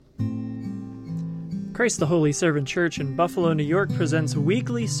Christ the Holy Servant Church in Buffalo, New York presents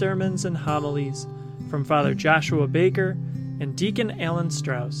weekly sermons and homilies from Father Joshua Baker and Deacon Alan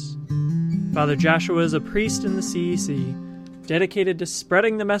Strauss. Father Joshua is a priest in the CEC, dedicated to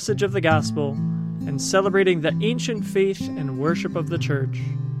spreading the message of the gospel and celebrating the ancient faith and worship of the Church.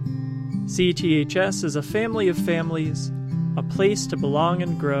 CTHS is a family of families, a place to belong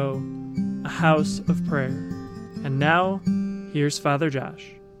and grow, a house of prayer. And now, here's Father Josh.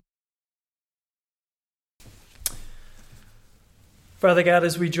 Father God,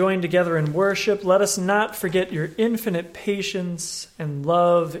 as we join together in worship, let us not forget your infinite patience and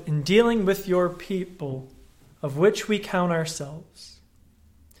love in dealing with your people, of which we count ourselves.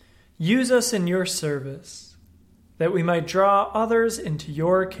 Use us in your service, that we might draw others into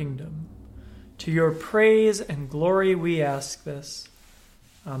your kingdom. To your praise and glory we ask this.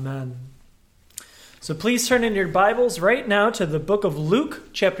 Amen. So please turn in your Bibles right now to the book of Luke,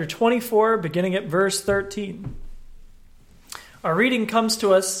 chapter 24, beginning at verse 13. Our reading comes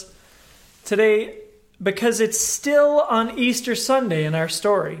to us today because it's still on Easter Sunday in our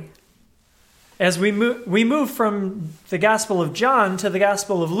story. As we move from the Gospel of John to the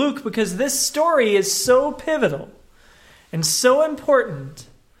Gospel of Luke, because this story is so pivotal and so important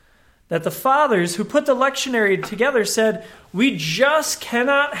that the fathers who put the lectionary together said, we just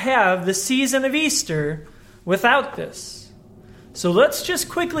cannot have the season of Easter without this. So let's just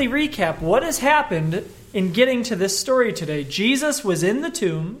quickly recap what has happened in getting to this story today. Jesus was in the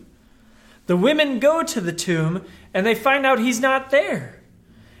tomb. The women go to the tomb and they find out he's not there.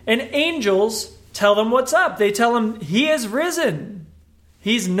 And angels tell them what's up. They tell him he is risen.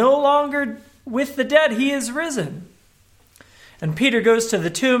 He's no longer with the dead. He is risen. And Peter goes to the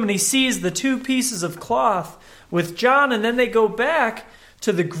tomb and he sees the two pieces of cloth with John, and then they go back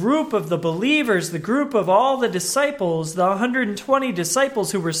to the group of the believers, the group of all the disciples, the 120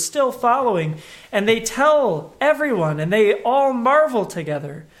 disciples who were still following, and they tell everyone, and they all marvel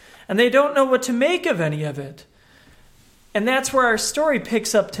together, and they don't know what to make of any of it. And that's where our story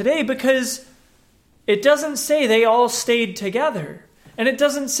picks up today, because it doesn't say they all stayed together, and it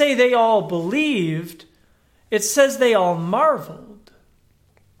doesn't say they all believed. It says they all marveled.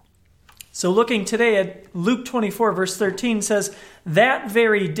 So looking today at Luke 24, verse 13 says, that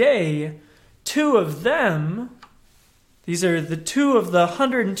very day, two of them, these are the two of the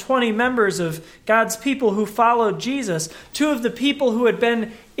 120 members of God's people who followed Jesus, two of the people who had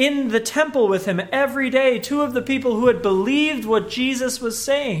been in the temple with him every day, two of the people who had believed what Jesus was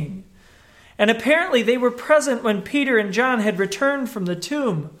saying. And apparently they were present when Peter and John had returned from the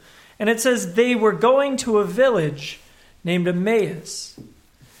tomb. And it says they were going to a village named Emmaus.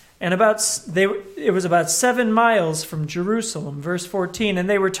 And it was about 7 miles from Jerusalem, verse 14. And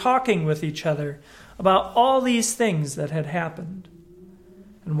they were talking with each other about all these things that had happened.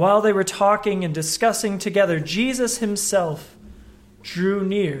 And while they were talking and discussing together, Jesus himself drew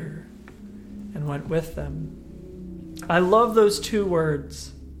near and went with them. I love those two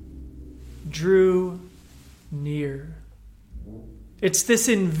words, drew near. It's this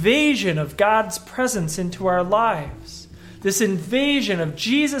invasion of God's presence into our lives. This invasion of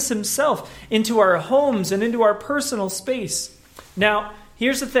Jesus himself into our homes and into our personal space. Now,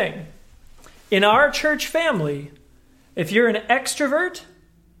 here's the thing. In our church family, if you're an extrovert,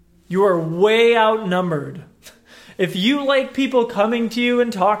 you are way outnumbered. If you like people coming to you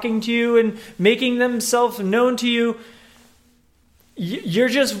and talking to you and making themselves known to you, you're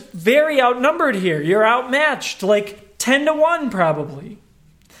just very outnumbered here. You're outmatched, like 10-1 probably.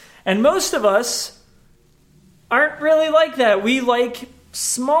 And most of us aren't really like that. We like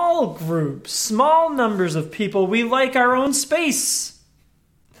small groups, small numbers of people. We like our own space.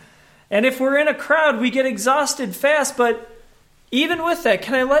 And if we're in a crowd, we get exhausted fast. But even with that,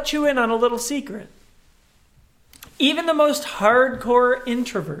 can I let you in on a little secret? Even the most hardcore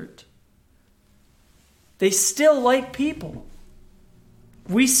introvert, they still like people.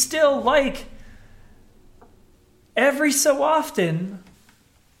 We still like, every so often,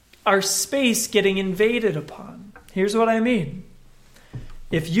 our space getting invaded upon. Here's what I mean.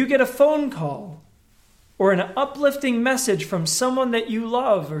 If you get a phone call or an uplifting message from someone that you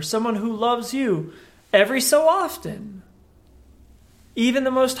love or someone who loves you, every so often, even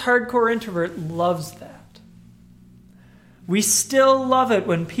the most hardcore introvert loves that. We still love it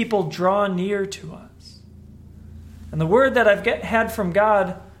when people draw near to us. And the word that I've had from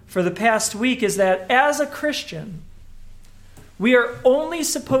God for the past week is that as a Christian, we are only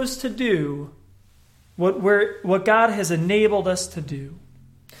supposed to do what God has enabled us to do.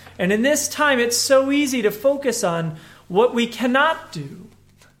 And in this time, it's so easy to focus on what we cannot do.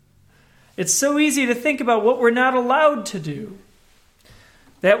 It's so easy to think about what we're not allowed to do.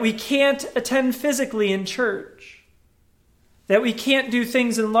 that we can't attend physically in church, that we can't do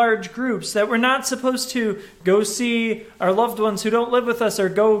things in large groups, that we're not supposed to go see our loved ones who don't live with us or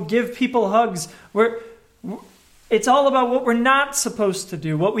go give people hugs. It's all about what we're not supposed to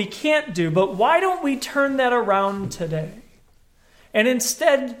do, what we can't do. But why don't we turn that around today and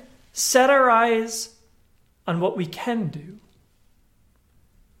instead set our eyes on what we can do?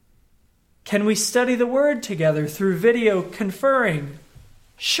 Can we study the Word together through video conferring?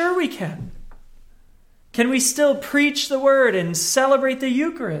 Sure we can. Can we still preach the Word and celebrate the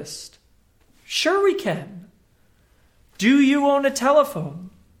Eucharist? Sure we can. Do you own a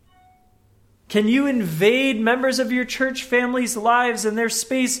telephone? Can you invade members of your church family's lives and their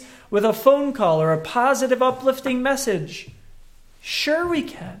space with a phone call or a positive, uplifting message? Sure we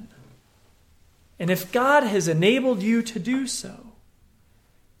can. And if God has enabled you to do so,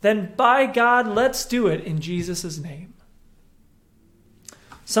 then by God, let's do it in Jesus' name.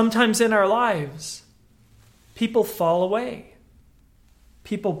 Sometimes in our lives, people fall away.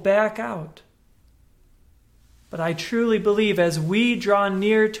 People back out. But I truly believe as we draw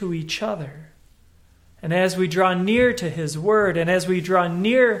near to each other, and as we draw near to His Word, and as we draw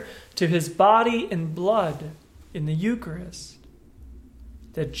near to His body and blood in the Eucharist,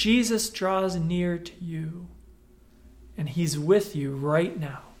 that Jesus draws near to you, and He's with you right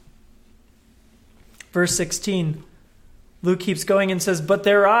now. Verse 16, Luke keeps going and says, "But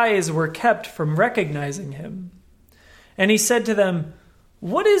their eyes were kept from recognizing Him. And He said to them,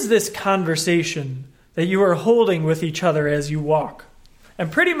 'What is this conversation that you are holding with each other as you walk?'"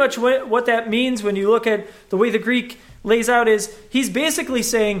 And pretty much what that means when you look at the way the Greek lays out is, He's basically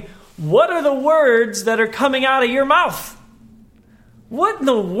saying, what are the words that are coming out of your mouth? What in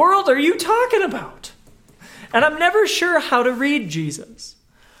the world are you talking about? And I'm never sure how to read Jesus.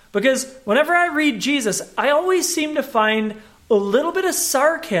 Because whenever I read Jesus, I always seem to find a little bit of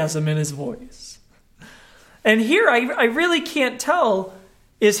sarcasm in His voice. And here I really can't tell,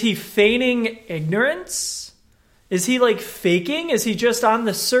 is He feigning ignorance? Is He like faking? Is He just on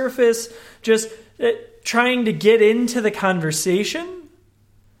the surface, just trying to get into the conversation?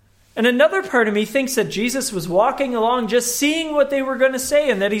 And another part of me thinks that Jesus was walking along just seeing what they were going to say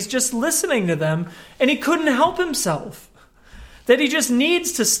and that He's just listening to them and He couldn't help Himself. That He just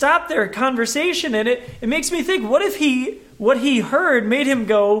needs to stop their conversation. And it makes me think, what if what he heard made Him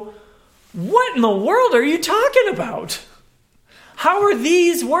go, what in the world are you talking about? How are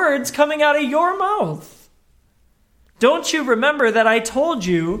these words coming out of your mouth? Don't you remember that I told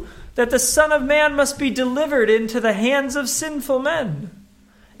you that the Son of Man must be delivered into the hands of sinful men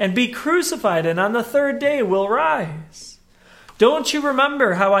and be crucified, and on the third day will rise? Don't you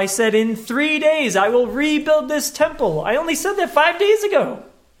remember how I said in 3 days I will rebuild this temple? I only said that 5 days ago.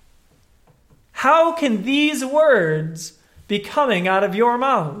 How can these words be coming out of your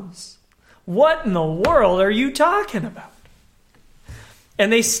mouths? What in the world are you talking about?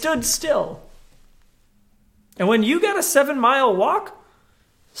 And they stood still. And when you got a 7-mile walk,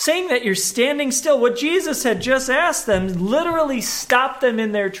 saying that you're standing still, what Jesus had just asked them literally stopped them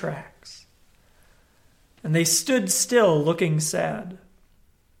in their tracks. And they stood still, looking sad.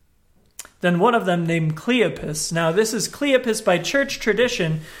 Then one of them, named Cleopas, now this is Cleopas by church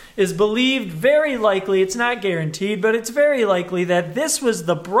tradition, is believed very likely, it's not guaranteed, but it's very likely that this was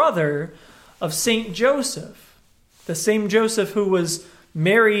the brother of Saint Joseph, the same Joseph who was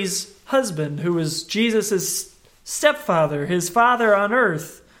Mary's husband, who was Jesus' stepfather, his father on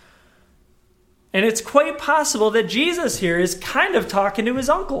earth. And it's quite possible that Jesus here is kind of talking to his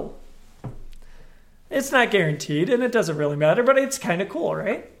uncle. It's not guaranteed, and it doesn't really matter, but it's kind of cool,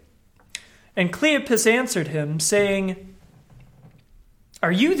 right? And Cleopas answered him, saying,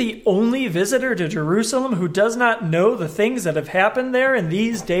 "Are you the only visitor to Jerusalem who does not know the things that have happened there in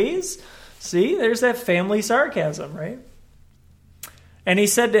these days?" See, there's that family sarcasm, right? And he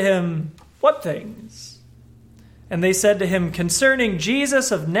said to him, "What things?" And they said to him, "Concerning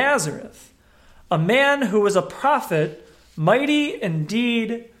Jesus of Nazareth, a man who was a prophet, mighty in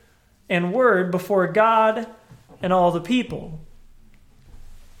deed and word before God and all the people."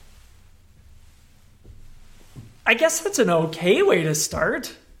 I guess that's an okay way to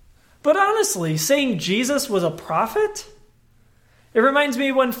start. But honestly, saying Jesus was a prophet? It reminds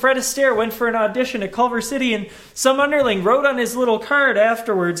me when Fred Astaire went for an audition at Culver City and some underling wrote on his little card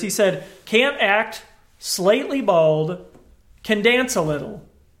afterwards, he said, "Can't act, slightly bald, can dance a little."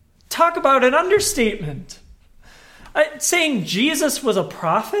 Talk about an understatement. Saying Jesus was a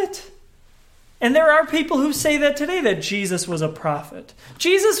prophet? And there are people who say that today, that Jesus was a prophet.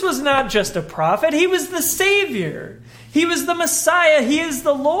 Jesus was not just a prophet. He was the Savior. He was the Messiah. He is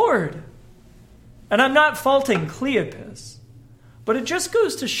the Lord. And I'm not faulting Cleopas. But it just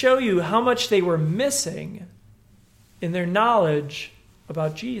goes to show you how much they were missing in their knowledge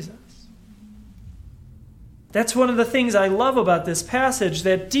about Jesus. That's one of the things I love about this passage,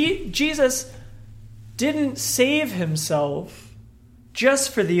 that Jesus didn't save himself just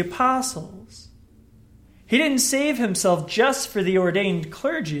for the apostles. He didn't save himself just for the ordained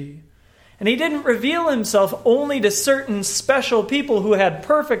clergy. And he didn't reveal himself only to certain special people who had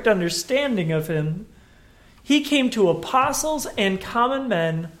perfect understanding of him. He came to apostles and common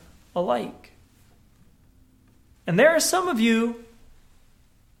men alike. And there are some of you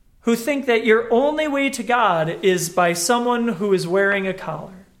who think that your only way to God is by someone who is wearing a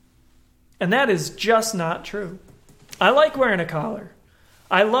collar. And that is just not true. I like wearing a collar.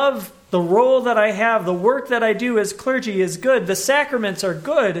 I love the role that I have. The work that I do as clergy is good. The sacraments are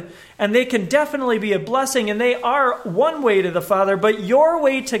good, and they can definitely be a blessing, and they are one way to the Father. But your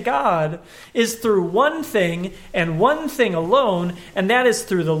way to God is through one thing and one thing alone, and that is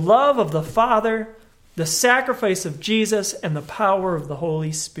through the love of the Father, the sacrifice of Jesus, and the power of the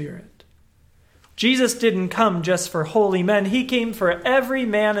Holy Spirit. Jesus didn't come just for holy men. He came for every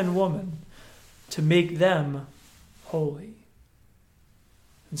man and woman to make them holy.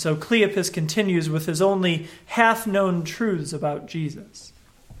 And so Cleopas continues with his only half-known truths about Jesus.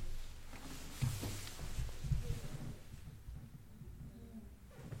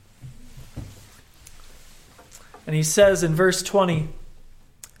 And he says in verse 20,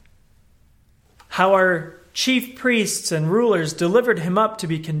 how our chief priests and rulers delivered him up to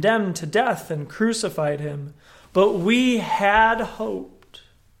be condemned to death and crucified him, but we had hoped.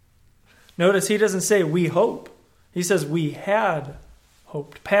 Notice he doesn't say we hope. He says we had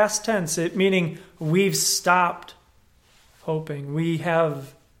hoped. Past tense, it meaning we've stopped hoping. We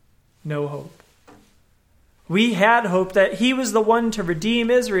have no hope. We had hope that he was the one to redeem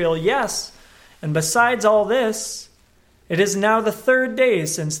Israel, yes. And besides all this, it is now the third day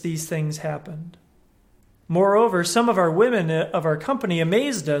since these things happened. Moreover, some of our women of our company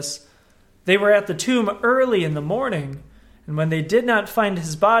amazed us. They were at the tomb early in the morning, and when they did not find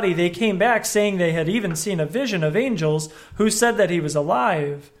his body, they came back saying they had even seen a vision of angels who said that he was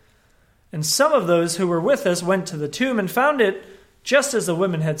alive. And some of those who were with us went to the tomb and found it just as the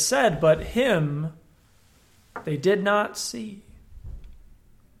women had said, but him they did not see.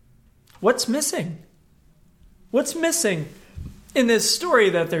 What's missing? What's missing in this story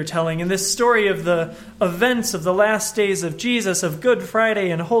that they're telling, in this story of the events of the last days of Jesus, of Good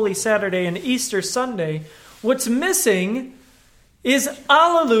Friday and Holy Saturday and Easter Sunday? What's missing is,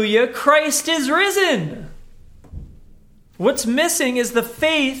 Alleluia, Christ is risen. What's missing is the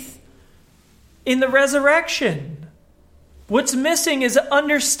faith in the resurrection. What's missing is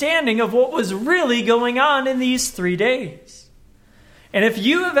understanding of what was really going on in these 3 days. And if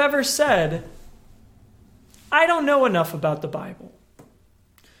you have ever said, I don't know enough about the Bible.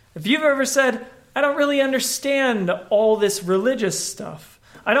 If you've ever said, I don't really understand all this religious stuff,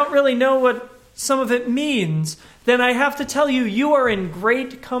 I don't really know what some of it means, then I have to tell you, you are in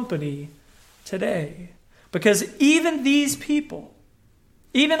great company today. Because even these people,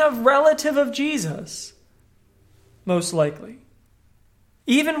 even a relative of Jesus, most likely,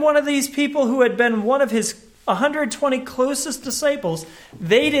 even one of these people who had been one of his 120 closest disciples,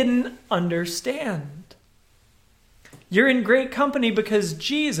 they didn't understand. You're in great company because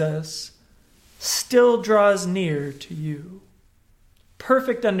Jesus still draws near to you.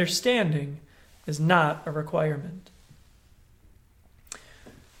 Perfect understanding is not a requirement.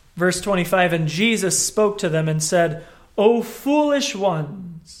 Verse 25, and Jesus spoke to them and said, O foolish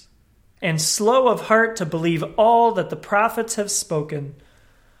ones, and slow of heart to believe all that the prophets have spoken.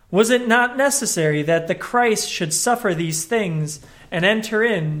 Was it not necessary that the Christ should suffer these things and enter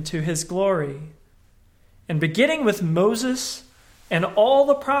into his glory? And beginning with Moses and all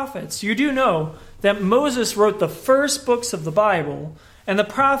the prophets, you do know that Moses wrote the first books of the Bible, and the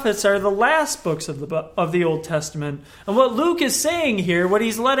prophets are the last books of the Old Testament. And what Luke is saying here, what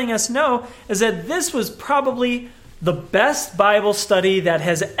he's letting us know, is that this was probably the best Bible study that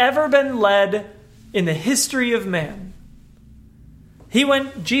has ever been led in the history of man.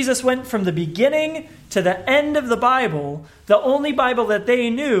 Jesus went from the beginning to the end of the Bible, the only Bible that they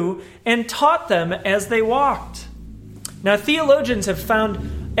knew, and taught them as they walked. Now, theologians have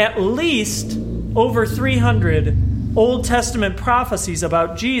found at least over 300 Old Testament prophecies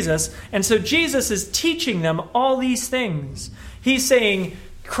about Jesus, and so Jesus is teaching them all these things. He's saying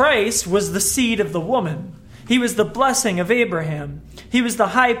Christ was the seed of the woman. He was the blessing of Abraham. He was the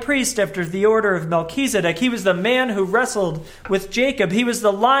high priest after the order of Melchizedek. He was the man who wrestled with Jacob. He was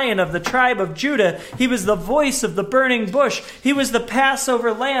the lion of the tribe of Judah. He was the voice of the burning bush. He was the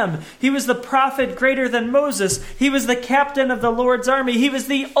Passover lamb. He was the prophet greater than Moses. He was the captain of the Lord's army. He was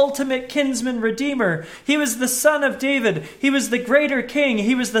the ultimate kinsman redeemer. He was the son of David. He was the greater king.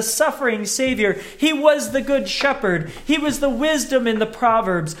 He was the suffering savior. He was the good shepherd. He was the wisdom in the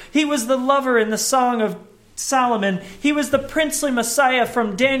Proverbs. He was the lover in the Song of Solomon. He was the princely Messiah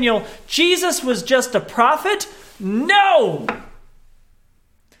from Daniel. Jesus was just a prophet? No!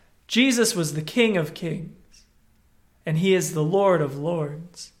 Jesus was the King of kings, and he is the Lord of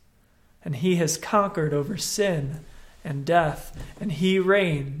lords, and he has conquered over sin and death, and he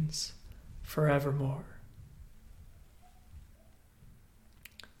reigns forevermore.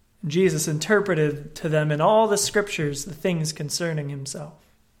 Jesus interpreted to them in all the scriptures the things concerning himself.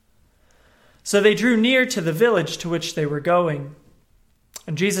 So they drew near to the village to which they were going.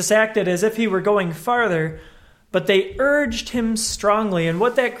 And Jesus acted as if he were going farther, but they urged him strongly. And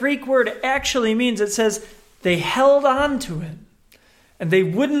what that Greek word actually means, it says they held on to him, and they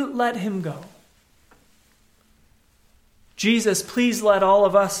wouldn't let him go. Jesus, please let all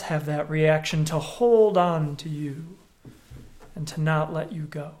of us have that reaction, to hold on to you and to not let you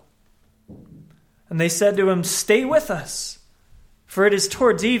go. And they said to him, "Stay with us, for it is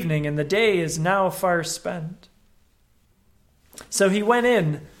towards evening, and the day is now far spent." So he went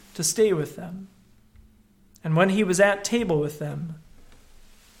in to stay with them. And when he was at table with them,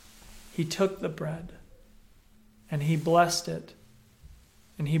 he took the bread, and he blessed it,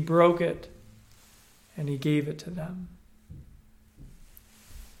 and he broke it, and he gave it to them.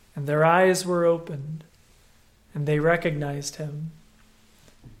 And their eyes were opened, and they recognized him,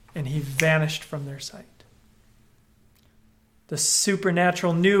 and he vanished from their sight. The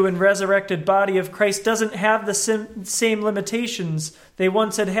supernatural, new and resurrected body of Christ doesn't have the same limitations they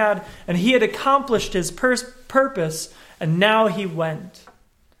once had, and he had accomplished his purpose, and now he went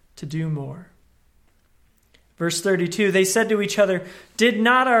to do more. Verse 32, they said to each other, "Did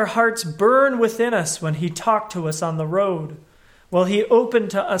not our hearts burn within us when he talked to us on the road, while he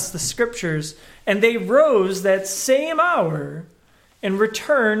opened to us the scriptures?" And they rose that same hour and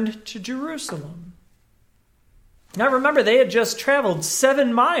returned to Jerusalem. Now remember, they had just traveled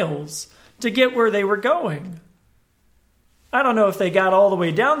 7 miles to get where they were going. I don't know if they got all the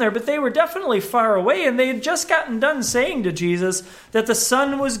way down there, but they were definitely far away, and they had just gotten done saying to Jesus that the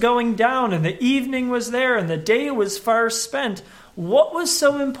sun was going down and the evening was there and the day was far spent. What was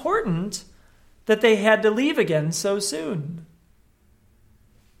so important that they had to leave again so soon?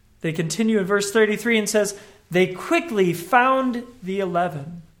 They continue in verse 33 and says, "They quickly found the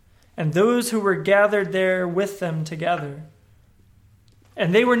 11, and those who were gathered there with them together.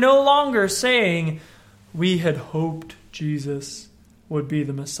 And they were no longer saying, 'We had hoped Jesus would be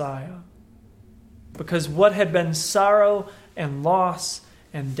the Messiah.' Because what had been sorrow and loss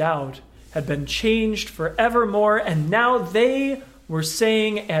and doubt had been changed forevermore, and now they were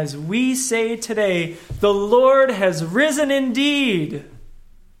saying, as we say today, 'The Lord has risen indeed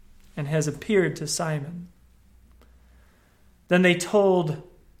and has appeared to Simon.' Then they told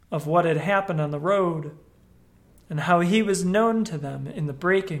of what had happened on the road and how he was known to them in the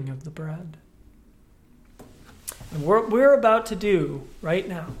breaking of the bread." And what we're about to do right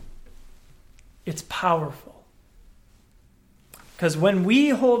now, it's powerful. Because when we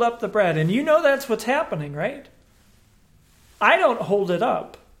hold up the bread, and you know that's what's happening, right? I don't hold it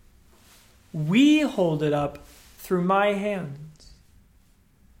up. We hold it up through my hands.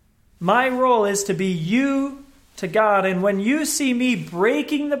 My role is to be you to God, and when you see me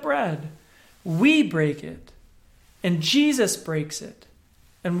breaking the bread, we break it, and Jesus breaks it,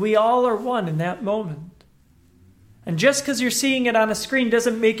 and we all are one in that moment. And just because you're seeing it on a screen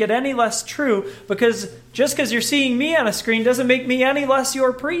doesn't make it any less true, because just because you're seeing me on a screen doesn't make me any less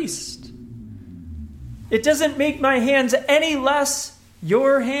your priest. It doesn't make my hands any less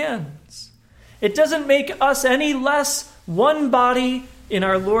your hands. It doesn't make us any less one body in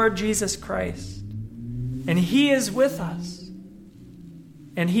our Lord Jesus Christ. And he is with us.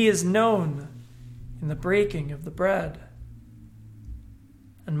 And he is known in the breaking of the bread.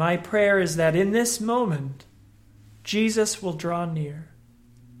 And my prayer is that in this moment, Jesus will draw near,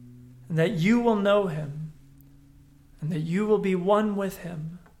 and that you will know him, and that you will be one with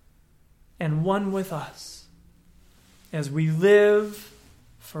him and one with us as we live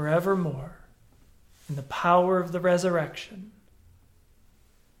forevermore in the power of the resurrection.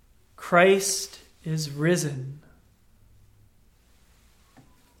 Christ is risen.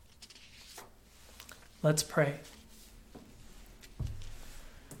 Let's pray.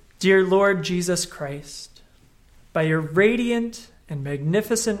 Dear Lord Jesus Christ, by your radiant and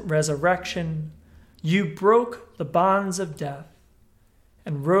magnificent resurrection, you broke the bonds of death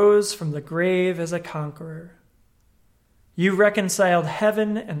and rose from the grave as a conqueror. You reconciled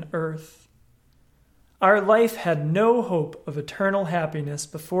heaven and earth. Our life had no hope of eternal happiness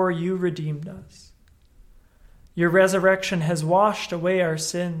before you redeemed us. Your resurrection has washed away our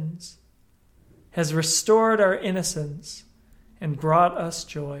sins, has restored our innocence, and brought us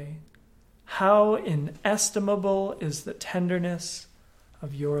joy. How inestimable is the tenderness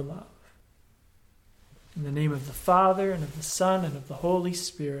of your love. In the name of the Father, and of the Son, and of the Holy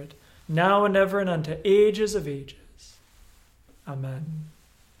Spirit, now and ever and unto ages of ages. Amen.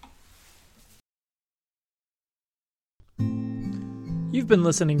 You've been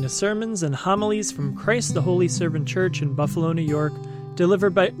listening to sermons and homilies from Christ the Holy Servant Church in Buffalo, New York,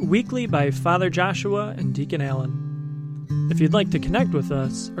 delivered weekly by Father Joshua and Deacon Allen. If you'd like to connect with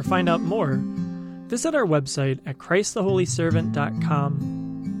us or find out more, visit our website at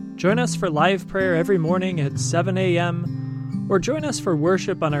ChristTheHolyServant.com. Join us for live prayer every morning at 7 a.m., or join us for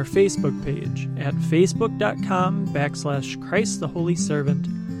worship on our Facebook page at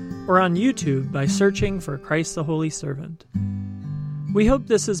facebook.com/ChristTheHolyServant, or on YouTube by searching for Christ the Holy Servant. We hope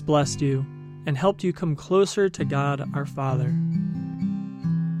this has blessed you and helped you come closer to God our Father.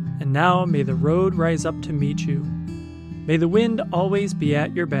 And now may the road rise up to meet you. May the wind always be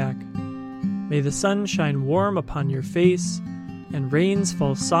at your back. May the sun shine warm upon your face and rains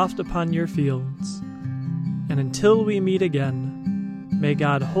fall soft upon your fields. And until we meet again, may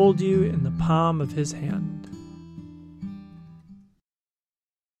God hold you in the palm of his hand.